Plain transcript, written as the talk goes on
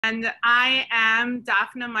And I am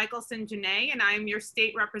Dafna Michelson-Janae, and I am your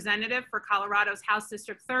state representative for Colorado's House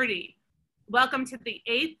District 30. Welcome to the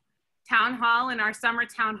 8th Town Hall in our Summer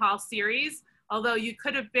Town Hall series, although you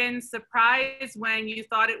could have been surprised when you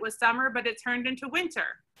thought it was summer, but it turned into winter.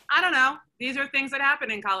 I don't know. These are things that happen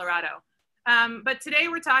in Colorado. But today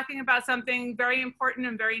we're talking about something very important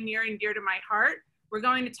and very near and dear to my heart. We're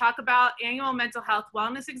going to talk about annual mental health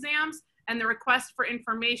wellness exams and the request for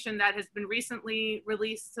information that has been recently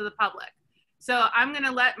released to the public. So I'm going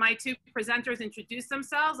to let my two presenters introduce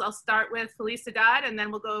themselves. I'll start with Felicidad, and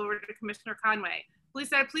then we'll go over to Commissioner Conway.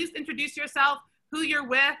 Felicidad, please introduce yourself, who you're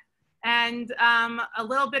with, and a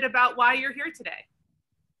little bit about why you're here today.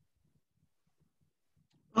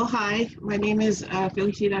 Oh, hi, my name is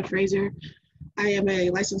Felicidad Fraser. I am a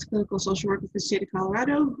licensed clinical social worker for the state of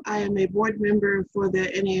Colorado. I am a board member for the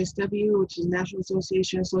NASW, which is National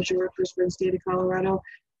Association of Social Workers for the state of Colorado.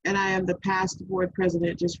 And I am the past board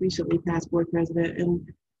president, just recently past board president. And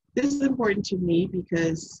this is important to me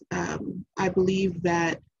because I believe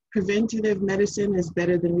that preventative medicine is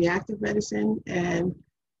better than reactive medicine. And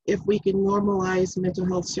if we can normalize mental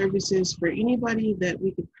health services for anybody, that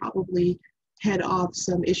we could probably head off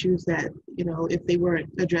some issues that, if they weren't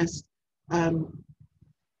addressed,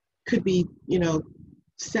 could be,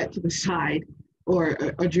 set to the side or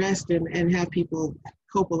addressed and have people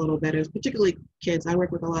cope a little better, particularly kids. I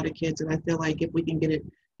work with a lot of kids, and I feel like if we can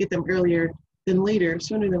get them earlier than later,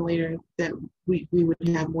 sooner than later, that we would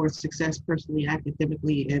have more success personally,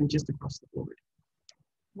 academically, and just across the board.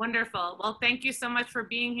 Wonderful. Well, thank you so much for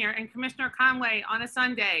being here. And Commissioner Conway, on a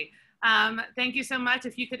Sunday, thank you so much.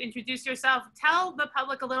 If you could introduce yourself, tell the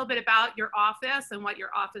public a little bit about your office and what your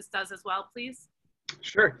office does as well, please.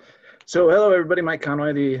 Sure. So hello, everybody. Mike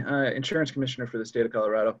Conway, the Insurance Commissioner for the state of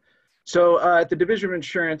Colorado. So at the Division of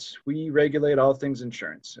Insurance, we regulate all things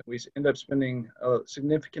insurance. We end up spending a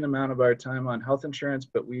significant amount of our time on health insurance,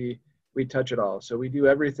 but we touch it all. So we do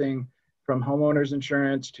everything from homeowners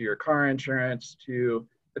insurance to your car insurance to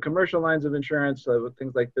the commercial lines of insurance, with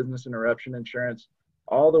things like business interruption insurance,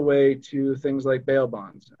 all the way to things like bail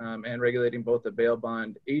bonds, and regulating both the bail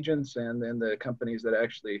bond agents and then the companies that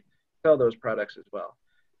actually sell those products as well.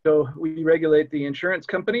 So we regulate the insurance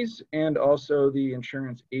companies and also the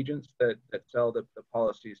insurance agents that sell the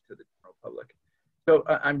policies to the general public. So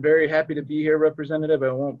I'm very happy to be here, Representative.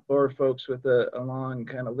 I won't bore folks with a long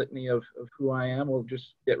kind of litany of who I am. We'll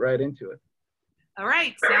just get right into it. All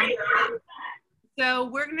right. So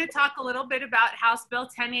we're going to talk a little bit about House Bill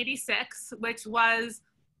 1086, which was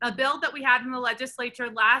a bill that we had in the legislature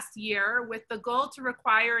last year with the goal to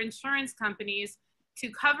require insurance companies to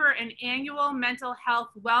cover an annual mental health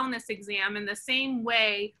wellness exam in the same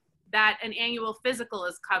way that an annual physical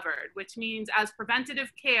is covered, which means as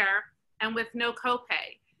preventative care and with no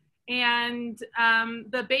copay. And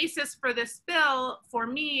the basis for this bill for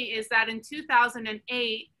me is that in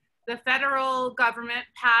 2008, the federal government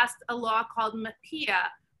passed a law called MAPIA,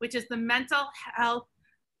 which is the Mental Health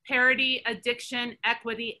Parity Addiction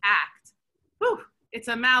Equity Act. Whew, it's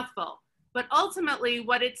a mouthful. But ultimately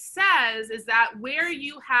what it says is that where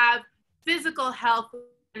you have physical health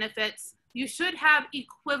benefits, you should have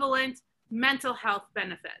equivalent mental health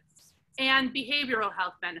benefits and behavioral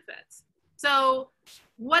health benefits. So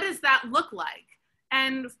what does that look like?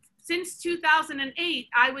 And since 2008,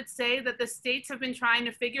 I would say that the states have been trying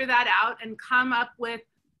to figure that out and come up with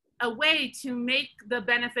a way to make the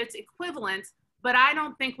benefits equivalent, but I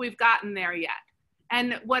don't think we've gotten there yet.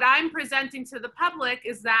 And what I'm presenting to the public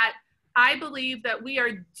is that I believe that we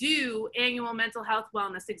are due annual mental health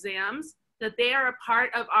wellness exams, that they are a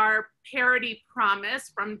part of our parity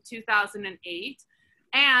promise from 2008.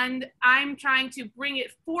 And I'm trying to bring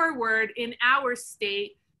it forward in our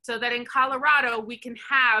state so that in Colorado, we can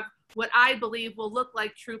have what I believe will look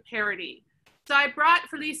like true parity. So I brought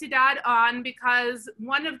Felicidad on because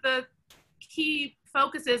one of the key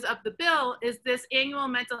focuses of the bill is this annual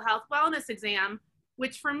mental health wellness exam,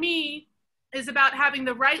 which for me is about having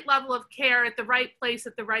the right level of care at the right place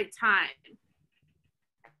at the right time.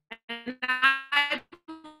 And I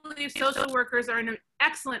believe social workers are an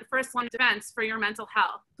excellent first line of defense for your mental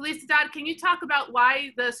health. Felicidad, can you talk about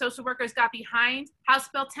why the social workers got behind House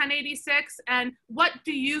Bill 1086, and what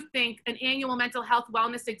do you think an annual mental health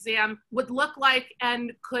wellness exam would look like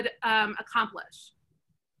and could accomplish?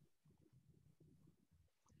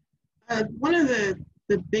 One of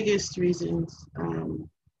the biggest reasons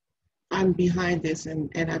I'm behind this,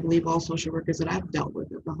 and I believe all social workers that I've dealt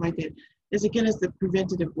with are behind it, is again, is the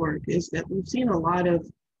preventative work, is that we've seen a lot of,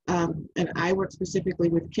 and I work specifically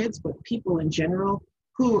with kids, but people in general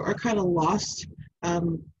who are kind of lost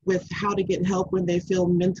with how to get help when they feel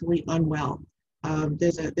mentally unwell.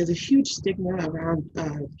 There's a huge stigma around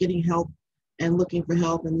getting help and looking for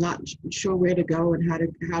help and not sure where to go and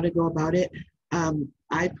how to go about it.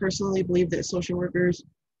 I personally believe that social workers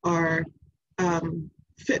are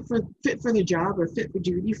fit for the job or fit for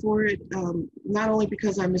duty for it. Not only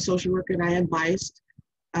because I'm a social worker and I am biased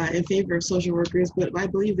in favor of social workers, but I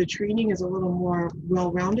believe the training is a little more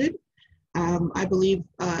well-rounded. I believe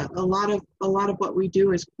a lot of what we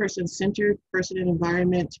do is person-centered, person and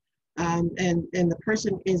environment, and the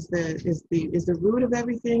person is the root of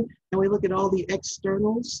everything. And we look at all the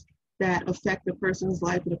externals that affect the person's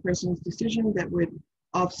life and a person's decision that would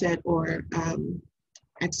offset or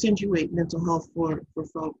accentuate mental health for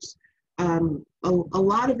folks. A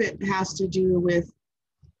lot of it has to do with,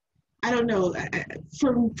 I don't know,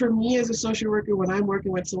 for me as a social worker, when I'm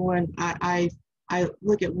working with someone, I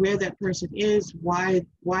look at where that person is, why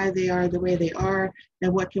they are the way they are,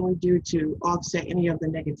 and what can we do to offset any of the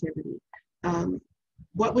negativity.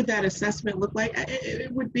 What would that assessment look like?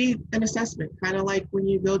 It would be an assessment, kind of like when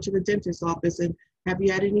you go to the dentist's office and have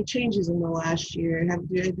you had any changes in the last year? Have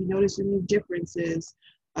you noticed any differences?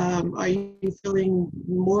 Are you feeling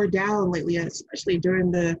more down lately, especially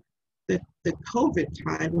during the COVID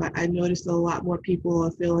time? I noticed a lot more people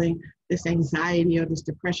are feeling this anxiety or this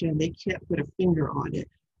depression, and they can't put a finger on it.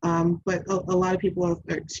 But a lot of people are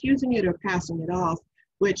excusing it or passing it off,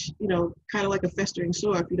 which, you know, kind of like a festering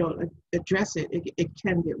sore, if you don't address it, it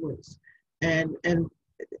can get worse. And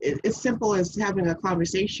it's simple as having a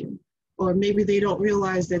conversation, or maybe they don't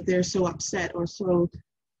realize that they're so upset or so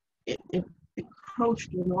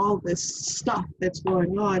encroached in all this stuff that's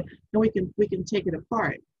going on, and we can take it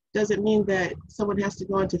apart. Doesn't mean that someone has to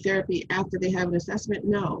go into therapy after they have an assessment.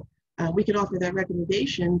 No, we can offer that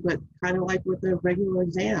recommendation, but kind of like with a regular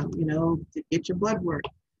exam, you know, to get your blood work,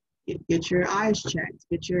 get your eyes checked,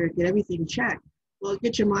 get everything checked. Well,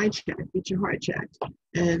 get your mind checked, get your heart checked,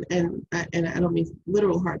 and I don't mean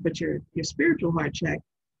literal heart, but your spiritual heart checked,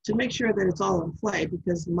 to make sure that it's all in play,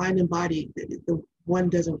 because mind and body, the one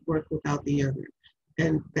doesn't work without the other.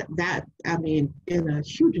 And that I mean, in a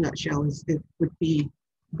huge nutshell, it would be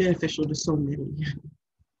beneficial to so many.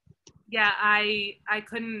 Yeah, I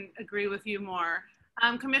couldn't agree with you more.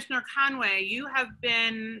 Commissioner Conway, you have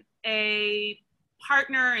been a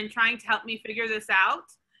partner in trying to help me figure this out.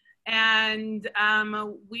 And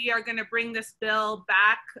we are going to bring this bill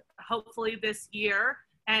back hopefully this year.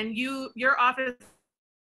 And your office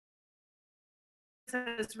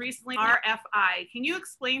has recently RFI. Can you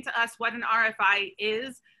explain to us what an RFI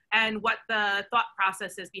is and what the thought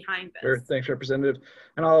process is behind this? Sure, thanks, Representative.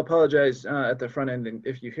 And I'll apologize at the front end. And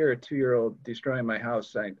if you hear a 2-year-old destroying my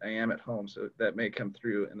house, I am at home, so that may come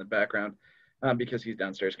through in the background because he's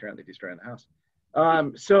downstairs currently destroying the house.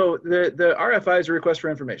 So the RFI is a request for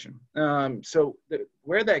information.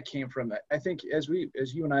 Where that came from, I think as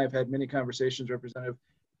you and I have had many conversations, Representative,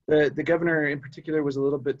 the governor in particular was a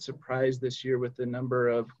little bit surprised this year with the number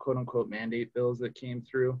of quote unquote mandate bills that came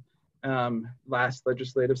through last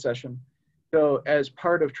legislative session. So as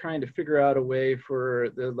part of trying to figure out a way for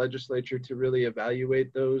the legislature to really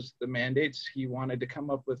evaluate the mandates, he wanted to come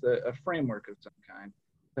up with a framework of some kind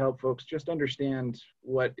to help folks just understand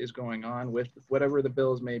what is going on with whatever the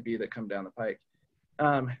bills may be that come down the pike.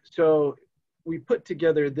 So we put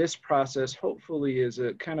together this process, hopefully as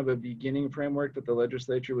a kind of a beginning framework that the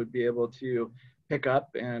legislature would be able to pick up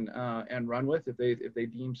and run with if they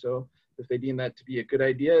deem so, if they deem that to be a good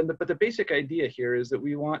idea. But the basic idea here is that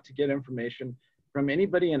we want to get information from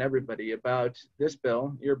anybody and everybody about this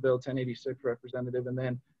bill, your bill 1086, Representative, and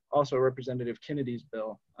then also Representative Kennedy's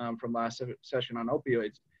bill from last session on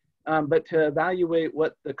opioids. But to evaluate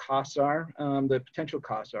what the costs are, the potential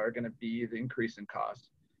costs are going to be the increase in costs.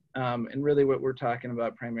 And really what we're talking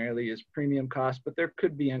about primarily is premium costs, but there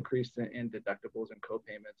could be increase in deductibles and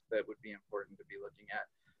co-payments that would be important to be looking at.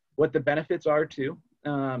 What the benefits are too.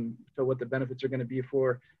 So what the benefits are going to be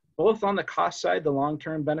for both on the cost side, the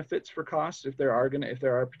long-term benefits for costs, if there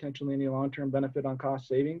are potentially any long-term benefit on cost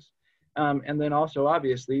savings. And then also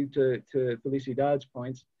obviously to Felicidad's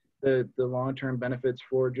points, the long-term benefits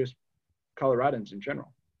for just Coloradans in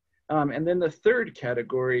general. And then the third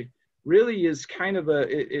category really is kind of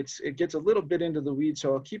it gets a little bit into the weeds,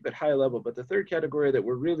 so I'll keep it high level, but the third category that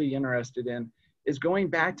we're really interested in is going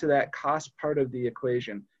back to that cost part of the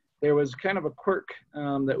equation. There was kind of a quirk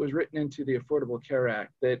that was written into the Affordable Care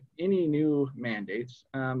Act that any new mandates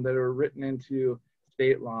that are written into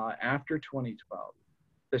state law after 2012,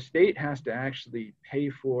 the state has to actually pay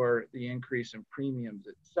for the increase in premiums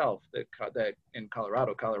itself that in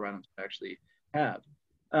Coloradans actually have.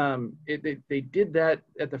 They did that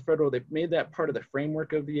at the federal. They made that part of the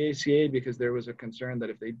framework of the ACA because there was a concern that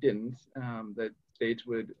if they didn't, that states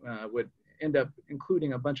would end up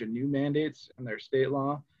including a bunch of new mandates in their state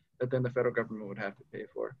law that then the federal government would have to pay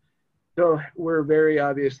for. So we're very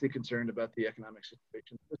obviously concerned about the economic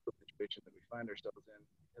situation, the fiscal situation that we find ourselves in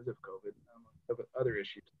because of COVID, of other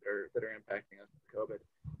issues that are impacting us with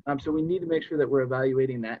COVID. So we need to make sure that we're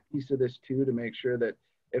evaluating that piece of this too, to make sure that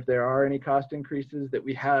if there are any cost increases, that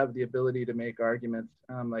we have the ability to make arguments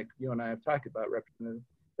like you and I have talked about, Representative,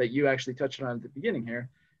 that you actually touched on at the beginning here,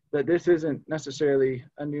 that this isn't necessarily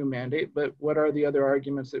a new mandate, but what are the other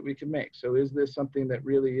arguments that we can make? So is this something that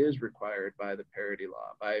really is required by the parity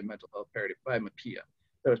law, by mental health parity, by MAPIA,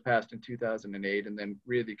 that was passed in 2008 and then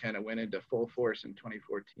really kind of went into full force in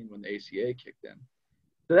 2014 when the ACA kicked in.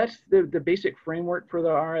 So that's the basic framework for the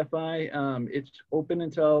RFI. It's open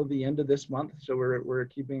until the end of this month. So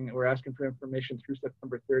we're asking for information through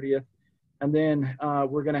September 30th. And then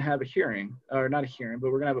we're gonna have a hearing, or not a hearing,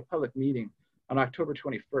 but we're gonna have a public meeting on October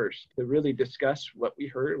 21st to really discuss what we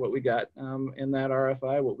heard, what we got in that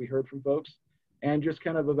RFI, what we heard from folks, and just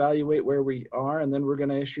kind of evaluate where we are. And then we're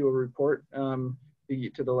gonna issue a report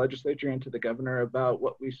to the legislature and to the governor about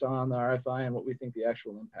what we saw on the RFI and what we think the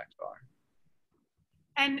actual impacts are.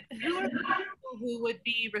 And who are the people who would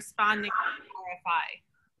be responding to the RFI?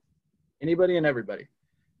 Anybody and everybody.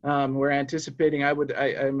 We're anticipating,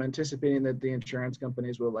 I'm anticipating that the insurance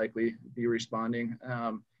companies will likely be responding.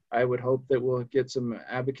 I would hope that we'll get some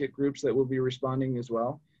advocate groups that will be responding as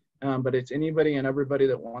well. But it's anybody and everybody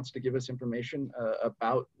that wants to give us information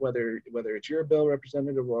about whether it's your bill,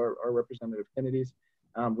 Representative, or Representative Kennedy's.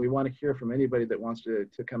 We want to hear from anybody that wants to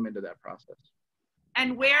come into that process.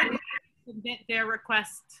 And where do they submit their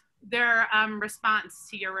request, their response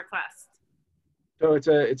to your request? So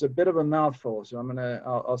it's a bit of a mouthful. So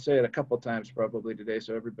I'll say it a couple times probably today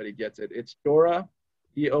so everybody gets it. It's DORA,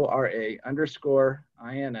 DORA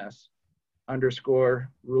 _INS _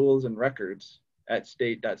 rules and records at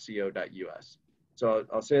state.co.us. So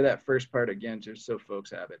I'll say that first part again just so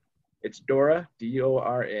folks have it. It's DORA,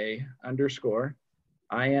 DORA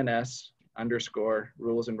 _INS _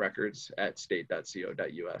 rules and records at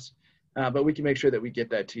state.co.us. But we can make sure that we get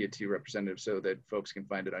that to you too, Representative, so that folks can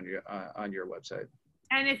find it on your website.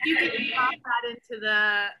 And if you could drop that into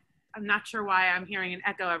the, I'm not sure why I'm hearing an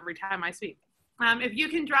echo every time I speak. If you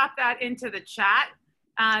can drop that into the chat,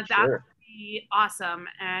 that would be awesome.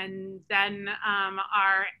 And then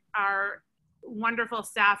our wonderful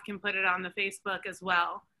staff can put it on the Facebook as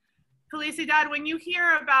well. Felicidad, when you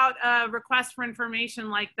hear about a request for information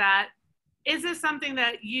like that, is this something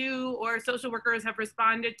that you or social workers have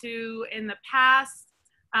responded to in the past?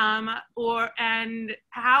 And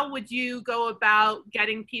how would you go about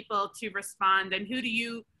getting people to respond? And who do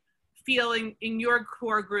you feel in your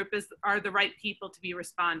core group are the right people to be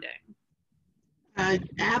responding?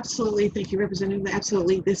 Absolutely, thank you, Representative.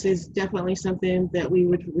 Absolutely, this is definitely something that we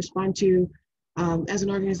would respond to as an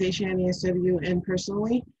organization, NASW, and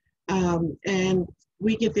personally. And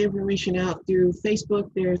we get the information out through Facebook.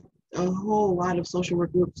 There's a whole lot of social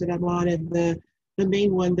work groups that I'm on, and the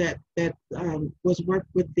main one that was worked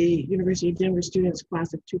with the University of Denver students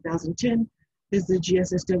class of 2010 is the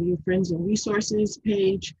GSSW Friends and Resources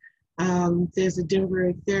page. There's a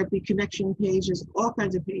Denver Therapy Connection page. There's all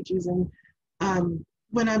kinds of pages. And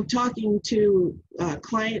when I'm talking to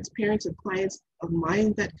clients, parents of clients of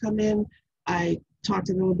mine that come in, I talk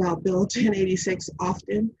to them about Bill 1086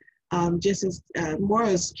 often. Just as more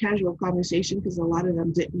as casual conversation, because a lot of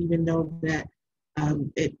them didn't even know that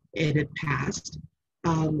it had passed.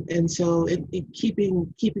 And so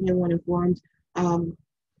keeping everyone informed,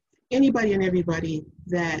 anybody and everybody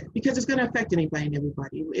because it's going to affect anybody and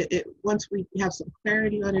everybody. Once we have some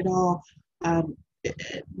clarity on it all,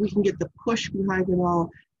 we can get the push behind it all.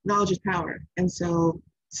 Knowledge is power. And so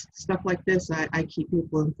stuff like this, I keep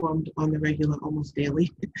people informed on the regular, almost daily.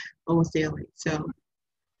 So.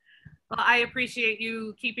 Well, I appreciate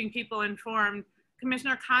you keeping people informed.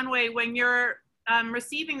 Commissioner Conway, when you're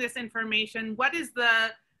receiving this information, what is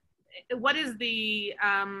the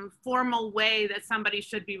formal way that somebody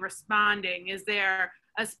should be responding? Is there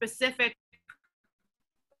a specific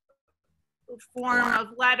form of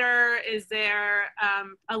letter? Is there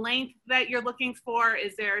a length that you're looking for?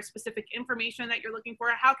 Is there specific information that you're looking for?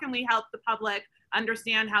 How can we help the public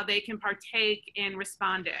understand how they can partake in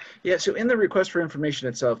responding? Yeah, so in the request for information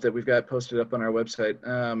itself that we've got posted up on our website,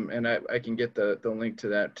 and I can get the link to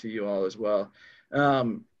that to you all as well.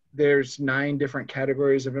 There's 9 different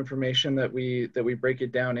categories of information that we break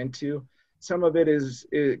it down into. Some of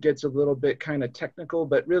it gets a little bit kind of technical,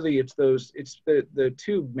 but really it's the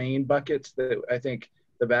 2 main buckets that I think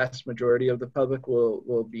the vast majority of the public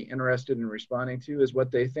will be interested in responding to is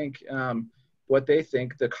what they think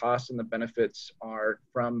the costs and the benefits are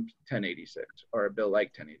from 1086 or a bill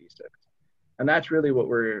like 1086. And that's really what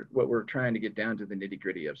we're trying to get down to the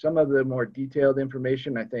nitty-gritty of. Some of the more detailed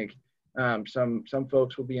information, I think some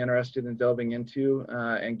folks will be interested in delving into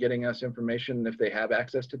and getting us information if they have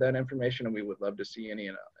access to that information, and we would love to see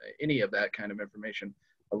any of that kind of information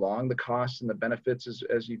along the costs and the benefits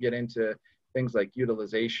as you get into things like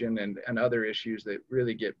utilization and other issues that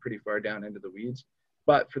really get pretty far down into the weeds.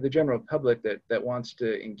 But for the general public that wants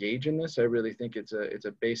to engage in this, I really think it's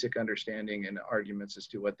a basic understanding and arguments as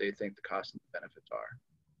to what they think the costs and the benefits are.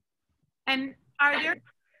 And are there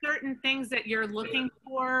certain things that you're looking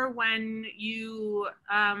for when you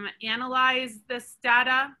analyze this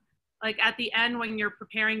data, like at the end when you're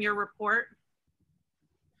preparing your report?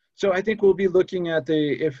 So I think we'll be looking at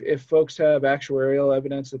if folks have actuarial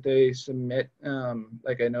evidence that they submit,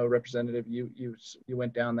 like I know Representative, you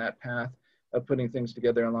went down that path of putting things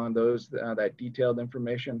together along that detailed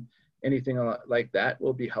information. Anything like that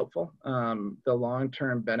will be helpful. The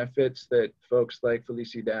long-term benefits that folks like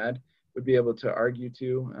Felicidad would be able to argue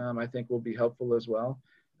to, I think will be helpful as well.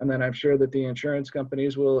 And then I'm sure that the insurance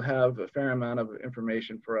companies will have a fair amount of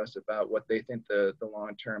information for us about what they think the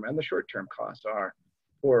long-term and the short-term costs are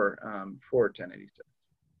for 1086.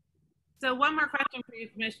 So one more question for you,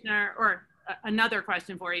 Commissioner, or another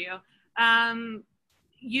question for you.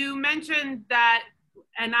 You mentioned that,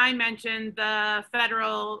 and I mentioned the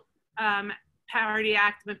Federal Parity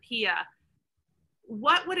Act, MAPIA.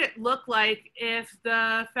 What would it look like if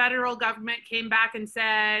the federal government came back and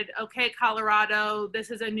said, okay, Colorado,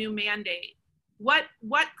 this is a new mandate? What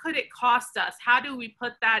could it cost us? How do we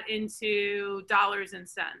put that into dollars and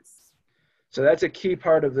cents? So that's a key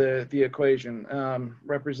part of the equation,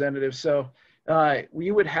 Representative. So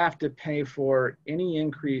we would have to pay for any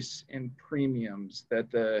increase in premiums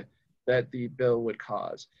that the bill would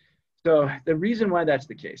cause. So the reason why that's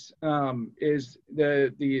the case is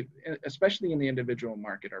especially in the individual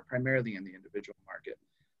market, or primarily in the individual market,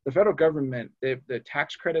 the federal government, the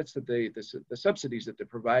tax credits that the subsidies that they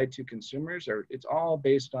provide to consumers it's all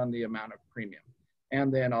based on the amount of premium,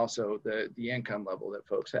 and then also the income level that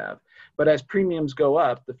folks have. But as premiums go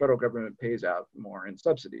up, the federal government pays out more in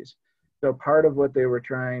subsidies. So part of what they were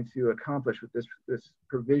trying to accomplish with this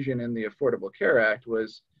provision in the Affordable Care Act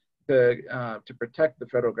was to protect the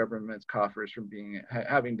federal government's coffers from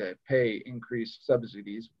having to pay increased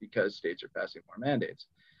subsidies because states are passing more mandates.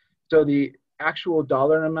 So the actual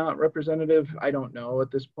dollar amount, Representative, I don't know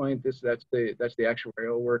at this point. That's the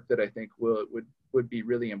actuarial work that I think would be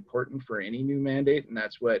really important for any new mandate, and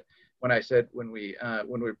that's what when I said when we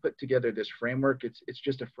put together this framework, it's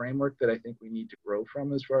just a framework that I think we need to grow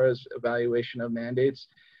from as far as evaluation of mandates.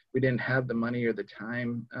 We didn't have the money or the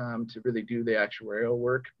time to really do the actuarial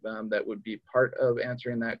work that would be part of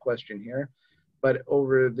answering that question here. But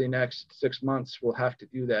over the next 6 months, we'll have to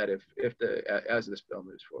do that as this bill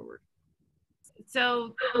moves forward.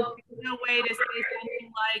 So there's no way to say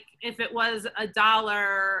something like if it was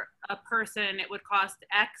 $1 a person, it would cost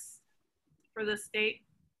X for the state?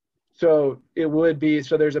 So it would be,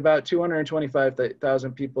 so there's about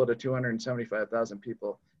 225,000 people to 275,000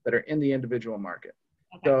 people that are in the individual market.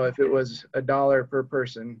 Okay. So if it was $1 per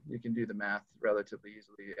person, you can do the math relatively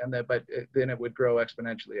easily. And then it would grow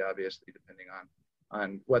exponentially, obviously, depending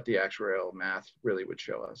on what the actuarial math really would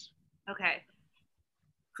show us. Okay.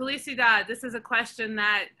 Felicidad, this is a question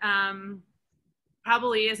that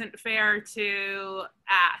probably isn't fair to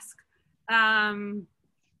ask.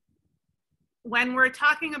 When we're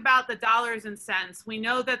talking about the dollars and cents, we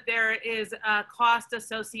know that there is a cost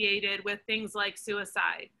associated with things like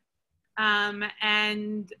suicide.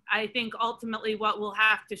 And I think ultimately what we'll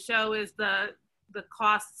have to show is the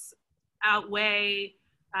costs outweigh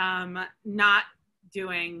not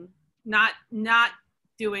doing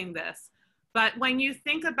this. But when you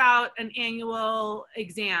think about an annual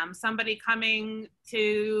exam, somebody coming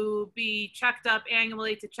to be checked up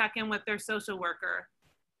annually to check in with their social worker,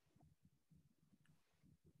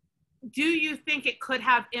 do you think it could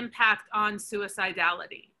have impact on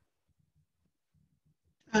suicidality?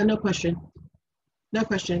 No question. No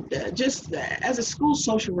question. Just as a school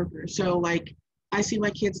social worker, so like I see my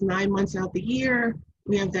kids 9 months out the year,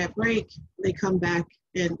 we have that break, they come back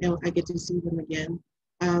and I get to see them again.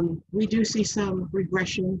 We do see some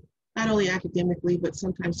regression, not only academically, but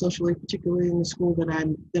sometimes socially, particularly in the school that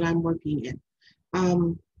I'm working in.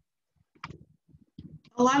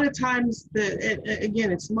 A lot of times,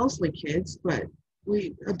 again, it's mostly kids, but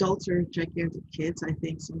we adults are gigantic kids, I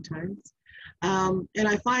think, sometimes. And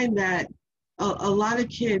I find that a lot of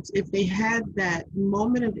kids, if they had that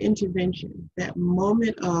moment of intervention, that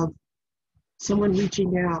moment of someone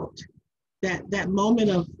reaching out, that moment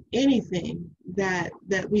of anything that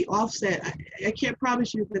we offset, I can't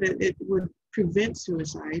promise you that it would prevent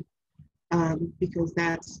suicide, because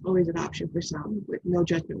that's always an option for some with no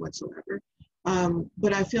judgment whatsoever.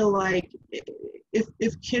 But I feel like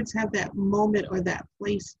if kids have that moment or that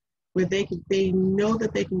place where they know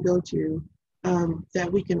that they can go to,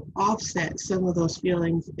 that we can offset some of those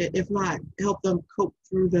feelings, if not help them cope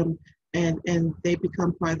through them, and they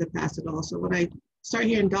become part of the past at all. So when I start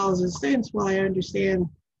hearing dollars and cents, while I understand,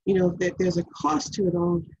 that there's a cost to it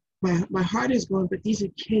all, my heart is going, but these are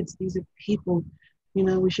kids, these are people.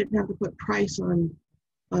 We shouldn't have to put price on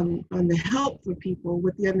the help for people,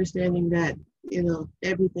 with the understanding that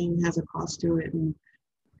everything has a cost to it,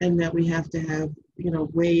 and that we have to have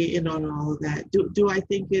weigh in on all of that. Do I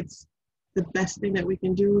think it's the best thing that we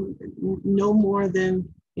can do? No more than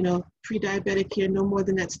pre-diabetic care, no more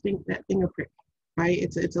than that finger prick, right?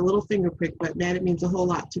 It's a little finger prick, but man, it means a whole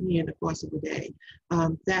lot to me in the course of the day.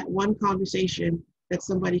 That one conversation that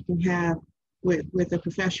somebody can have with a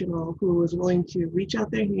professional who is willing to reach out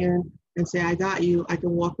their hand and say, I got you, I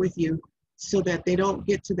can walk with you, so that they don't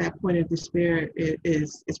get to that point of despair,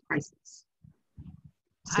 is priceless.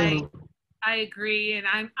 So I agree, and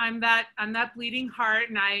I'm that bleeding heart,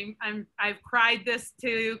 and I've cried this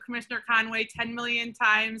to Commissioner Conway 10 million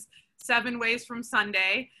times, 7 ways from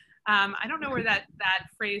Sunday. I don't know where that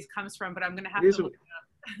phrase comes from, but I'm going to have to look it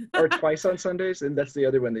up. Or twice on Sundays, and that's the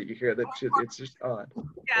other one that you hear. It's just odd.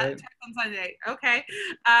 Yeah, right? twice on Sunday. Okay,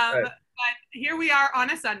 Right. but here we are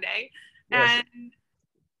on a Sunday, Yes. and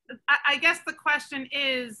I guess the question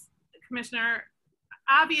is, Commissioner,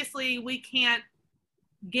 obviously we can't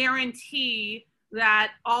guarantee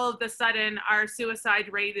that all of a sudden our suicide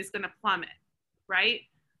rate is going to plummet, right?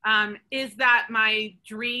 Is that my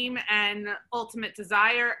dream and ultimate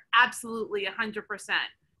desire? Absolutely, 100%.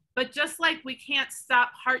 But just like we can't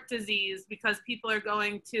stop heart disease because people are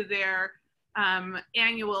going to their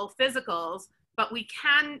annual physicals, but we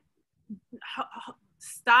can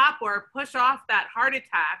stop or push off that heart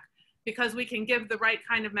attack because we can give the right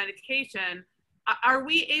kind of medication. Are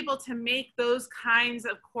we able to make those kinds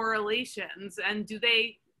of correlations, and do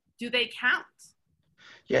they count?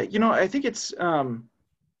 Yeah, I think it's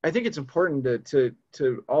important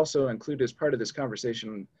to also include as part of this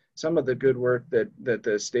conversation some of the good work that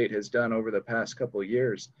the state has done over the past couple of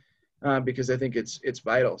years, because I think it's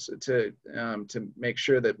vital to make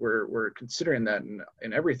sure that we're considering that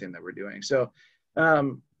in everything that we're doing. So,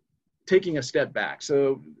 taking a step back,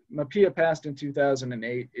 so MAPIA passed in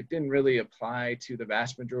 2008. It didn't really apply to the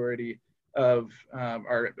vast majority of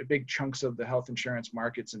our big chunks of the health insurance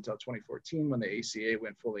markets until 2014, when the ACA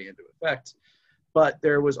went fully into effect. But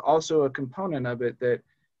there was also a component of it that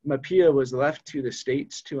MAPIA was left to the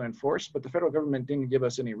states to enforce, but the federal government didn't give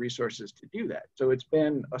us any resources to do that. So it's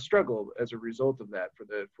been a struggle as a result of that for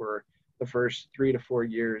the first 3 to 4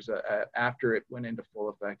 years after it went into full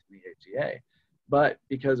effect in the ACA. But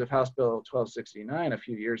because of House Bill 1269 a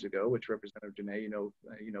few years ago, which Representative Janae, you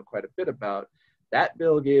know quite a bit about, that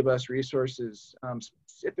bill gave us resources,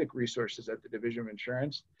 specific resources at the Division of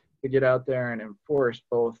Insurance, to get out there and enforce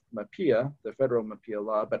both MAPIA, the federal MAPIA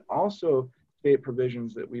law, but also state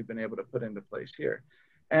provisions that we've been able to put into place here.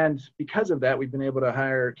 And because of that, we've been able to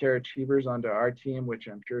hire Kara Cheevers onto our team, which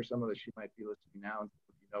I'm sure some of the, she might be listening now,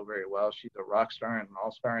 very well. She's a rock star and an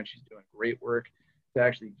all-star, and she's doing great work to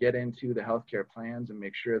actually get into the healthcare plans and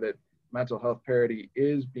make sure that mental health parity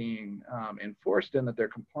is being enforced and that they're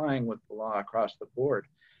complying with the law across the board.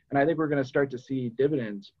 And I think we're going to start to see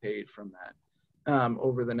dividends paid from that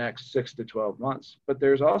over the next 6 to 12 months. But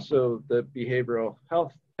there's also the behavioral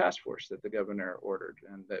health task force that the governor ordered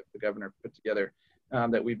and that the governor put together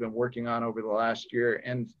that we've been working on over the last year.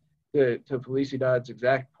 And to Felicidade's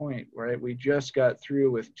exact point, right, we just got through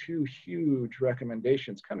with 2 huge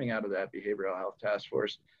recommendations coming out of that behavioral health task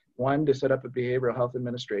force. One, to set up a behavioral health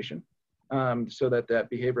administration, so that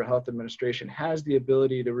behavioral health administration has the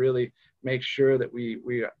ability to really make sure that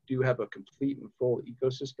we do have a complete and full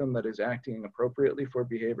ecosystem that is acting appropriately for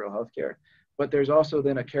behavioral health care. But there's also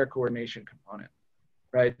then a care coordination component,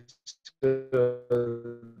 right? So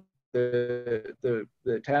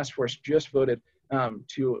the task force just voted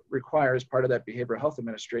to require, as part of that behavioral health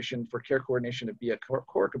administration, for care coordination to be a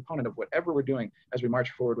core component of whatever we're doing as we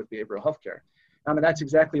march forward with behavioral health care. And that's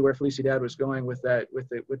exactly where Felicidade was going with that, with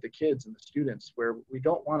the kids and the students, where we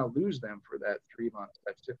don't want to lose them for that 3 months,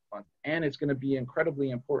 that 6 months. And it's going to be incredibly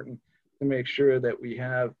important to make sure that we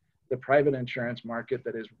have the private insurance market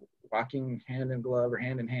that is walking hand in glove or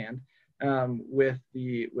hand in hand with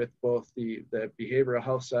both the behavioral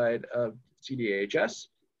health side of CDHS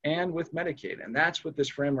and with Medicaid. And that's what this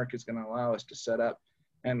framework is going to allow us to set up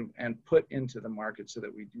and put into the market so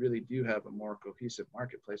that we really do have a more cohesive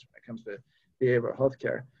marketplace when it comes to behavioral health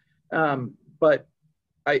care. But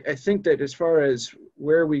I think that as far as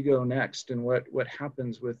where we go next and what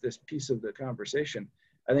happens with this piece of the conversation,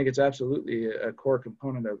 I think it's absolutely a core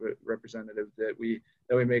component of it, Representative, that we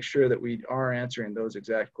make sure that we are answering those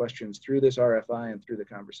exact questions through this RFI and through the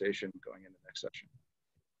conversation going into the next session.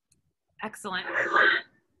 Excellent.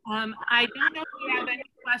 I don't know if we have any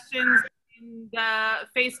questions in the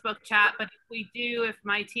Facebook chat, but if we do, if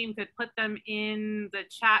my team could put them in the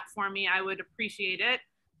chat for me, I would appreciate it.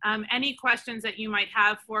 Any questions that you might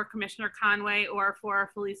have for Commissioner Conway or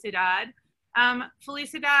for Felicidad.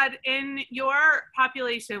 Felicidad, in your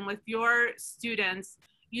population with your students,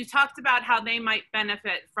 you talked about how they might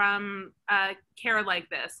benefit from care like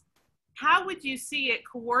this. How would you see it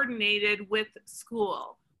coordinated with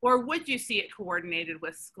school? Or would you see it coordinated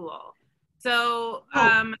with school? So,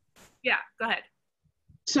 yeah, go ahead.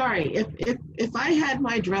 Sorry, if I had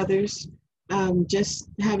my druthers, just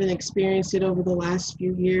having experienced it over the last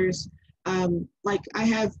few years, like I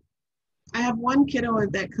have one kiddo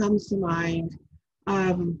that comes to mind,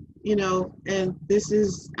 you know, and this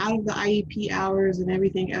is out of the IEP hours and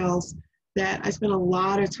everything else that I spend a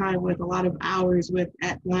lot of time with, a lot of hours with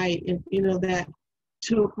at night, and you know, that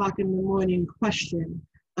 2 o'clock in the morning question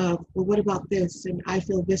of, well, what about this? And I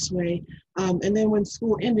feel this way. And then when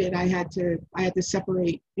school ended, I had to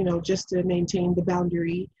separate, you know, just to maintain the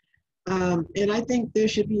boundary. And I think there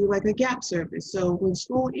should be like a gap service. So when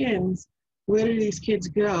school ends, where do these kids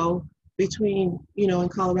go between, you know, in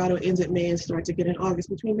Colorado ends at May and starts again in August.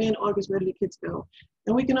 Between May and August, where do the kids go?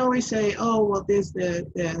 And we can always say, oh, well, there's the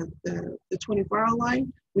 24-hour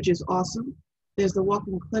line, which is awesome. There's the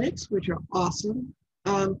walk-in clinics, which are awesome.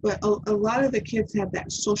 But a lot of the kids have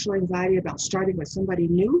that social anxiety about starting with somebody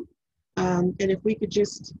new. And if we could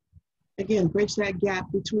just, again, bridge that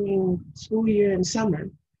gap between school year and summer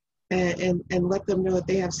and let them know that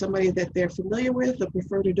they have somebody that they're familiar with, a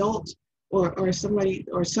preferred adult, or somebody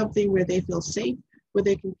or something where they feel safe, where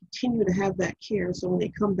they can continue to have that care. So when they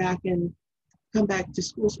come back to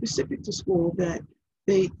school, specific to school, that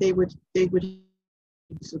they would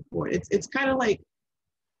support. It's kind of like,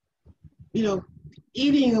 you know,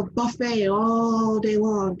 eating a buffet all day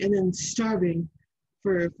long and then starving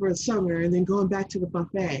for summer and then going back to the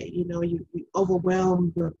buffet. You know, you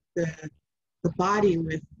overwhelm the body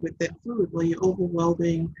with that food. Well, you're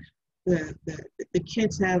overwhelming the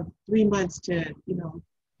kids have 3 months to, you know,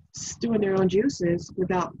 stew in their own juices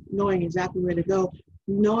without knowing exactly where to go,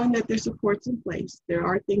 knowing that there's supports in place. There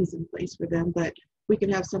are things in place for them, but we can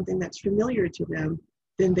have something that's familiar to them,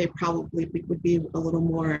 then they probably would be a little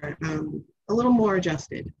more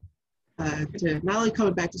adjusted to not only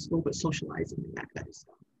coming back to school, but socializing and that kind of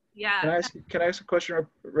stuff. Yeah. Can I ask a question,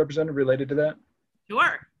 Representative, related to that?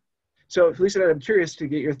 Sure. So, Felicia, I'm curious to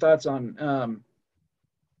get your thoughts on,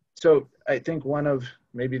 so I think one of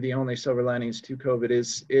maybe the only silver linings to COVID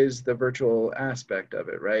is the virtual aspect of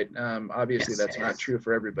it, right? Obviously, yes, that's not true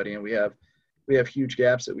for everybody, and we have huge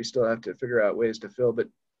gaps that we still have to figure out ways to fill. But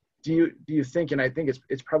do you think, and I think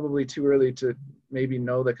it's probably too early to maybe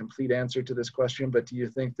know the complete answer to this question, but do you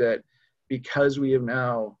think that because we have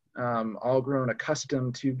now all grown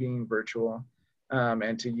accustomed to being virtual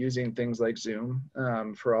and to using things like Zoom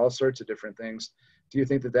for all sorts of different things, do you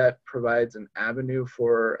think that provides an avenue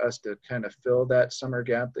for us to kind of fill that summer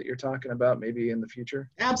gap that you're talking about maybe in the future?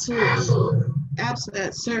 Absolutely.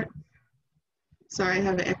 Absolutely, sir. Sorry, I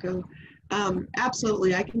have an echo.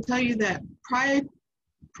 Absolutely. I can tell you that prior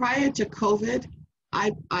to COVID,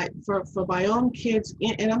 I for my own kids,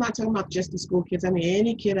 and I'm not talking about just the school kids, I mean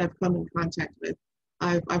any kid I've come in contact with,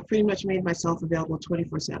 I've pretty much made myself available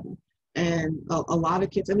 24/7. And a lot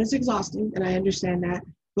of kids, and it's exhausting, and I understand that,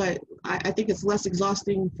 but I think it's less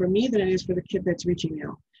exhausting for me than it is for the kid that's reaching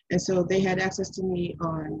out. And so they had access to me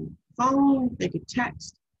on phone, they could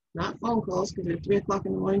text, not phone calls, because at 3 o'clock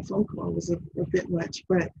in the morning, phone call was a bit much,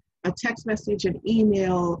 but a text message, an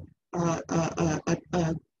email,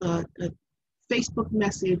 a Facebook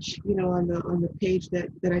message, you know, on the page that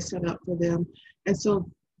I set up for them. And so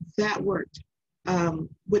that worked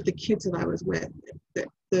with the kids that I was with.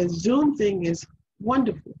 The Zoom thing is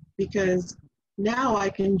wonderful because now I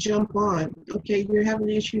can jump on. Okay, you're having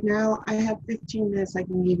an issue now. I have 15 minutes I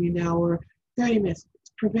can give you now, or 30 minutes.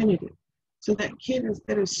 It's preventative. So that kid,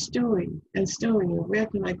 instead of stewing and where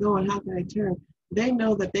can I go and how can I turn, they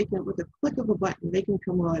know that they can, with a click of a button, they can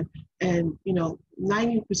come on and, you know,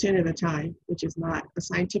 90% of the time, which is not a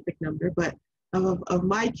scientific number, but of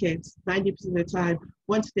my kids, 90% of the time,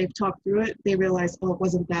 once they've talked through it, they realize, oh, it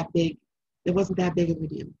wasn't that big. It wasn't that big of a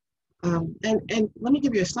deal. And let me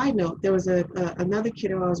give you a side note. There was another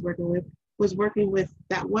kiddo I was working with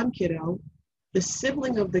that one kiddo. The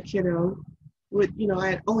sibling of the kiddo I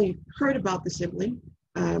had only heard about the sibling,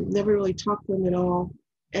 never really talked to him at all.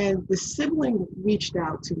 And the sibling reached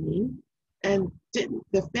out to me, and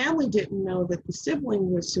the family didn't know that the sibling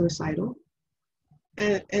was suicidal.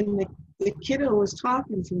 And the kiddo was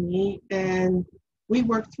talking to me, and we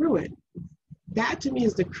worked through it. That to me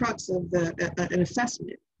is the crux of an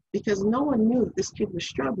assessment, because no one knew that this kid was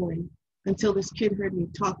struggling until this kid heard me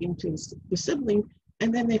talking to the sibling,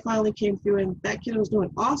 and then they finally came through, and that kid was doing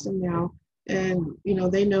awesome now. And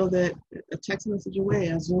they know that a text message away,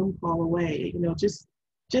 a Zoom call away, just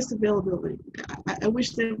availability. I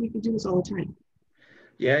wish that we could do this all the time.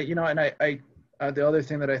 Yeah, and I the other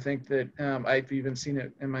thing that I think that I've even seen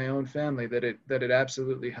it in my own family that it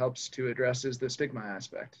absolutely helps to address is the stigma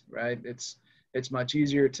aspect, right? It's much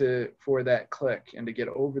easier for that click and to get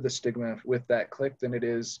over the stigma with that click than it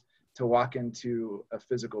is to walk into a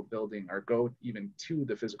physical building or go even to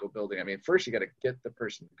the physical building. I mean, first you got to get the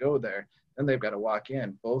person to go there, then they've got to walk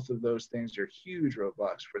in. Both of those things are huge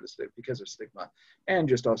roadblocks because of stigma and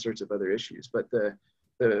just all sorts of other issues. But the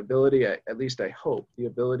ability, at least I hope, the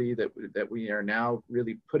ability that we are now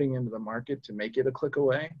really putting into the market to make it a click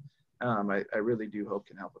away, I really do hope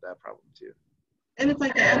can help with that problem too. And if I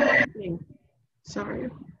can add one thing, sorry,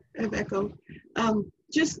 I've echoed.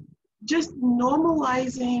 Just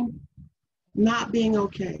normalizing not being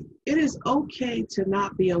okay. It is okay to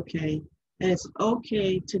not be okay, and it's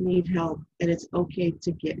okay to need help, and it's okay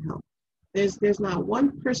to get help. There's not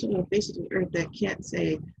one person on the face of the earth that can't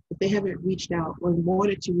say that they haven't reached out or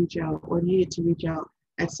wanted to reach out or needed to reach out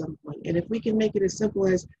at some point. And if we can make it as simple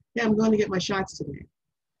as, hey, I'm going to get my shots today.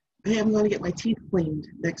 Hey, I'm going to get my teeth cleaned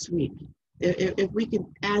next week. If we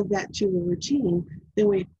can add that to the routine,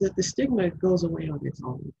 then the stigma goes away on its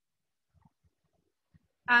own.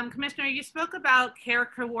 Commissioner, you spoke about care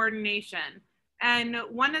coordination. And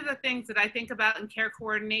one of the things that I think about in care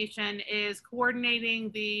coordination is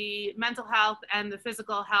coordinating the mental health and the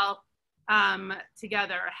physical health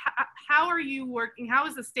together. How are you working? How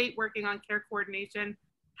is the state working on care coordination?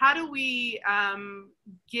 How do we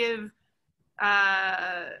give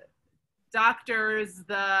doctors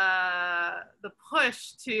the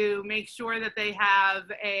push to make sure that they have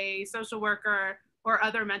a social worker or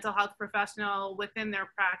other mental health professional within their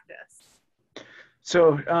practice?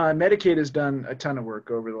 So Medicaid has done a ton of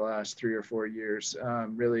work over the last 3 or 4 years,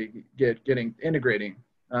 really integrating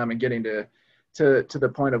and getting to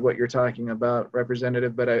the point of what you're talking about,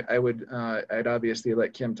 Representative. But I'd obviously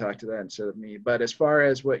let Kim talk to that instead of me. But as far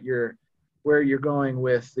as where you're going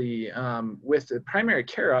with the primary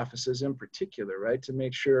care offices in particular, right, to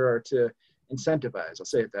make sure or to incentivize, I'll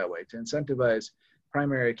say it that way, to incentivize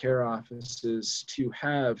primary care offices to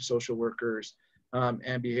have social workers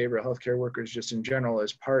and behavioral health care workers just in general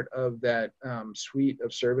as part of that suite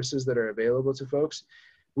of services that are available to folks.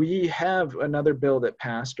 We have another bill that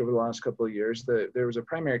passed over the last couple of years. There was a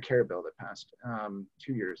primary care bill that passed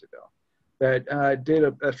 2 years ago that did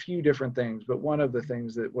a few different things, but one of the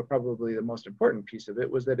things that were probably the most important piece of it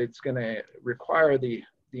was that it's going to require the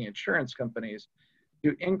insurance companies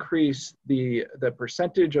to increase the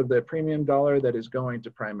percentage of the premium dollar that is going to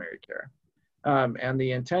primary care. And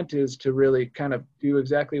the intent is to really kind of do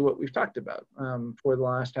exactly what we've talked about for the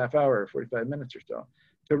last half hour, 45 minutes or so,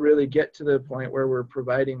 to really get to the point where we're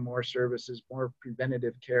providing more services, more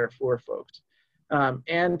preventative care for folks,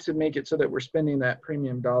 and to make it so that we're spending that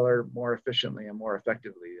premium dollar more efficiently and more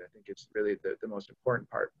effectively. I think it's really the most important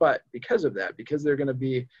part. But because of that, because we're going to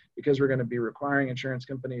be requiring insurance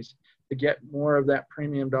companies to get more of that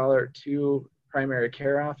premium dollar to primary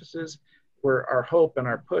care offices, where our hope and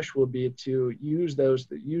our push will be to use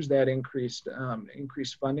that increased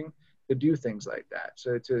funding to do things like that,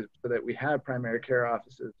 so that we have primary care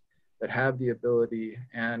offices that have the ability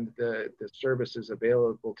and the services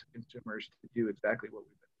available to consumers to do exactly what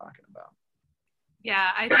we've been talking about. Yeah,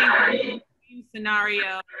 I think the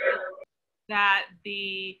scenario that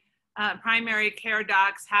the primary care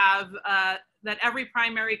docs have, that every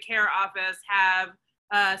primary care office have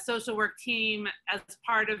a social work team as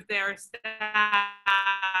part of their staff.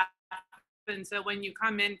 And so when you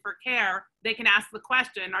come in for care, they can ask the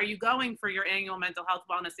question, are you going for your annual mental health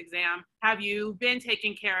wellness exam? Have you been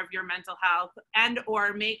taking care of your mental health? And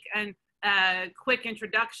or make a quick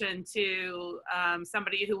introduction to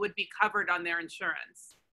somebody who would be covered on their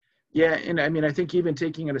insurance. Yeah, and I mean, I think even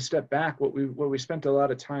taking it a step back, what we spent a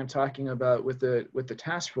lot of time talking about with the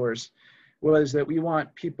task force was that we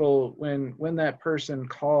want people, when that person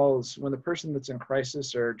calls, when the person that's in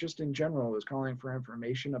crisis or just in general is calling for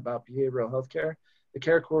information about behavioral health care, the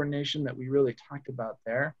care coordination that we really talked about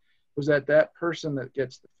there was that that person that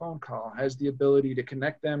gets the phone call has the ability to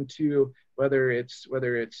connect them to whether it's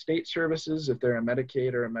state services, if they're a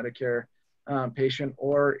Medicaid or a Medicare patient,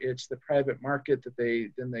 or it's the private market that they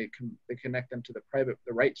connect them to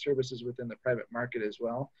the right services within the private market as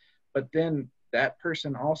well. But then that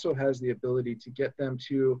person also has the ability to get them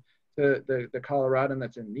to the Coloradan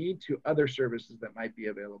that's in need to other services that might be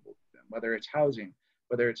available to them, whether it's housing,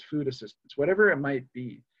 whether it's food assistance, whatever it might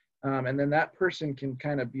be. And then that person can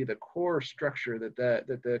kind of be the core structure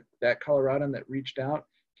that Coloradan that reached out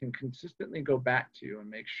can consistently go back to and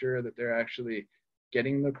make sure that they're actually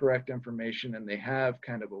getting the correct information and they have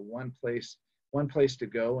kind of a one place to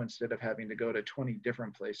go instead of having to go to 20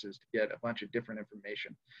 different places to get a bunch of different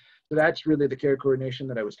information. So that's really the care coordination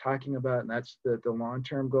that I was talking about, and that's the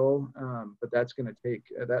long-term goal. But that's going to take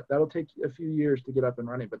that'll take a few years to get up and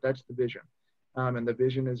running. But that's the vision, and the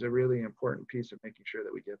vision is a really important piece of making sure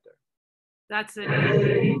that we get there. That's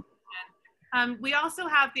an we also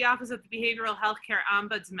have the Office of the Behavioral Health Care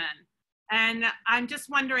Ombudsman, and I'm just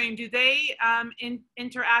wondering, do they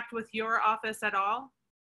interact with your office at all?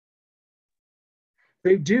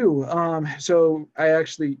 They do. So I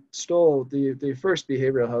actually stole the first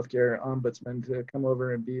behavioral healthcare ombudsman to come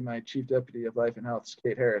over and be my chief deputy of life and health,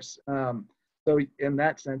 Kate Harris. So in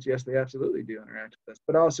that sense, yes, they absolutely do interact with us,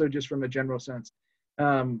 but also just from a general sense,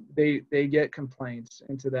 they get complaints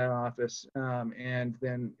into that office. And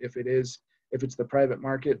then if it's the private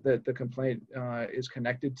market that the complaint is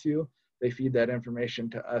connected to, they feed that information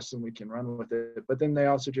to us and we can run with it. But then they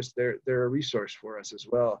also they're a resource for us as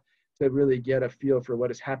well, to really get a feel for what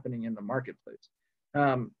is happening in the marketplace.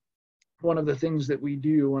 One of the things that we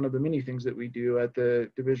do, one of the many things that we do at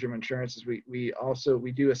the Division of Insurance is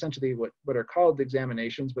we do essentially what are called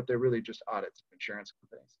examinations, but they're really just audits of insurance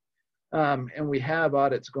companies. And we have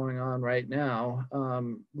audits going on right now,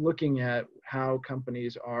 looking at how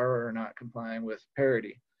companies are or are not complying with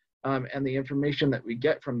parity. And the information that we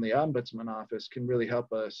get from the Ombudsman office can really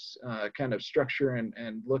help us kind of structure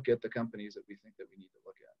and look at the companies that we think that we need to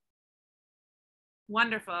look at.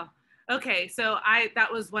 Wonderful. Okay, so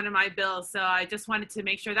that was one of my bills, so I just wanted to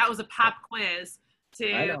make sure that was a pop quiz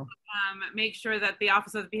to make sure that the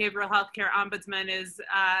Office of the Behavioral Health Care Ombudsman is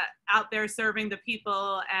out there serving the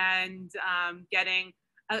people and getting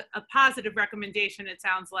a positive recommendation, it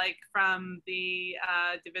sounds like, from the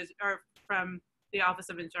division or from the Office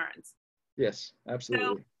of Insurance. Yes,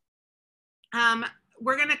 absolutely. So,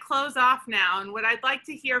 we're going to close off now, and what I'd like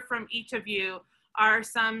to hear from each of you are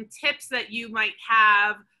some tips that you might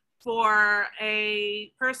have for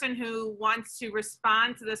a person who wants to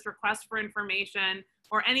respond to this request for information,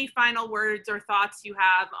 or any final words or thoughts you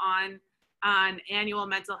have on annual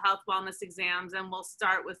mental health wellness exams. And we'll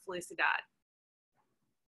start with Felicidad.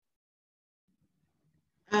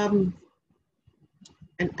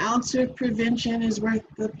 An ounce of prevention is worth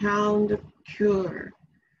a pound of cure.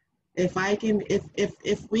 If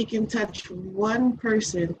we can touch one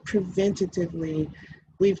person preventatively,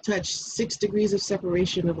 we've touched 6 degrees of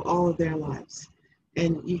separation of all of their lives.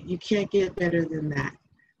 And you can't get better than that.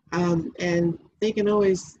 And they can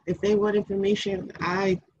always, if they want information,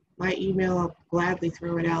 my email, I'll gladly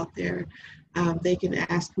throw it out there. They can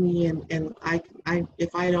ask me, and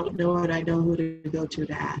if I don't know it, I know who to go to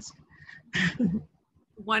ask.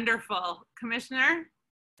 Wonderful. Commissioner?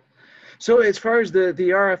 So as far as the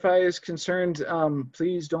RFI is concerned,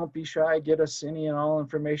 please don't be shy. Get us any and all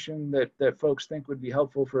information that folks think would be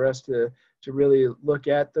helpful for us to really look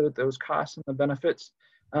at those costs and the benefits.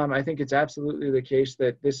 I think it's absolutely the case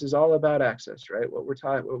that this is all about access, right? What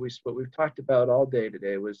we've talked about all day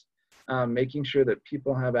today was making sure that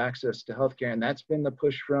people have access to healthcare, and that's been the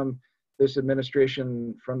push from this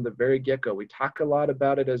administration from the very get-go. We talk a lot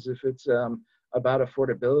about it as if it's about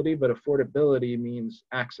affordability, but affordability means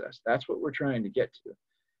access. That's what we're trying to get to,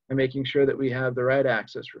 and making sure that we have the right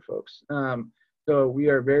access for folks. So we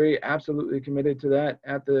are very absolutely committed to that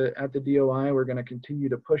at the DOI. We're going to continue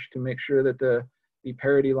to push to make sure that the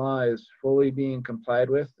parity law is fully being complied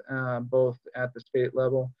with, both at the state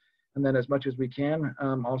level, and then as much as we can,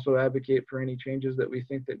 also advocate for any changes that we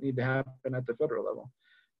think that need to happen at the federal level.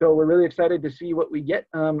 So we're really excited to see what we get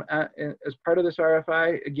as part of this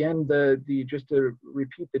RFI. Again, just to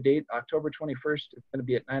repeat the date, October 21st, it's going to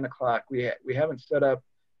be at 9 o'clock. We haven't set up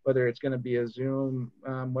whether it's going to be a Zoom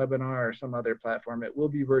webinar or some other platform. It will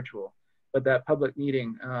be virtual, but that public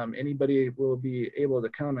meeting, anybody will be able to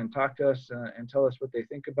come and talk to us and tell us what they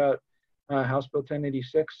think about House Bill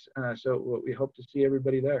 1086. So we hope to see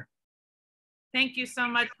everybody there. Thank you so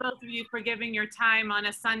much, both of you, for giving your time on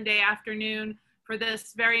a Sunday afternoon for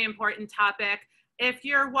this very important topic. If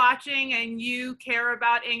you're watching and you care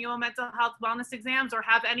about annual mental health wellness exams or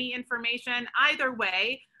have any information either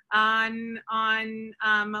way on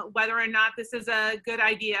whether or not this is a good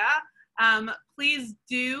idea, please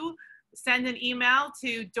do send an email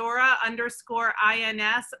to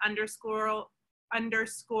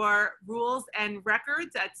Dora_INS_rules and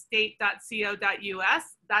records at state.co.us.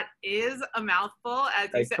 That is a mouthful, as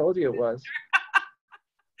you said. I told you it was.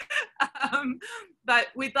 But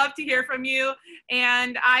we'd love to hear from you.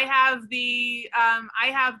 And I have the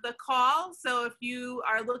call. So if you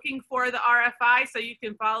are looking for the RFI so you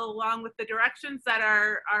can follow along with the directions that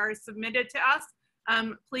are submitted to us,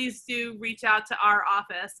 please do reach out to our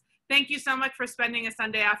office. Thank you so much for spending a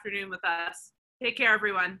Sunday afternoon with us. Take care,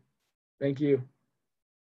 everyone. Thank you.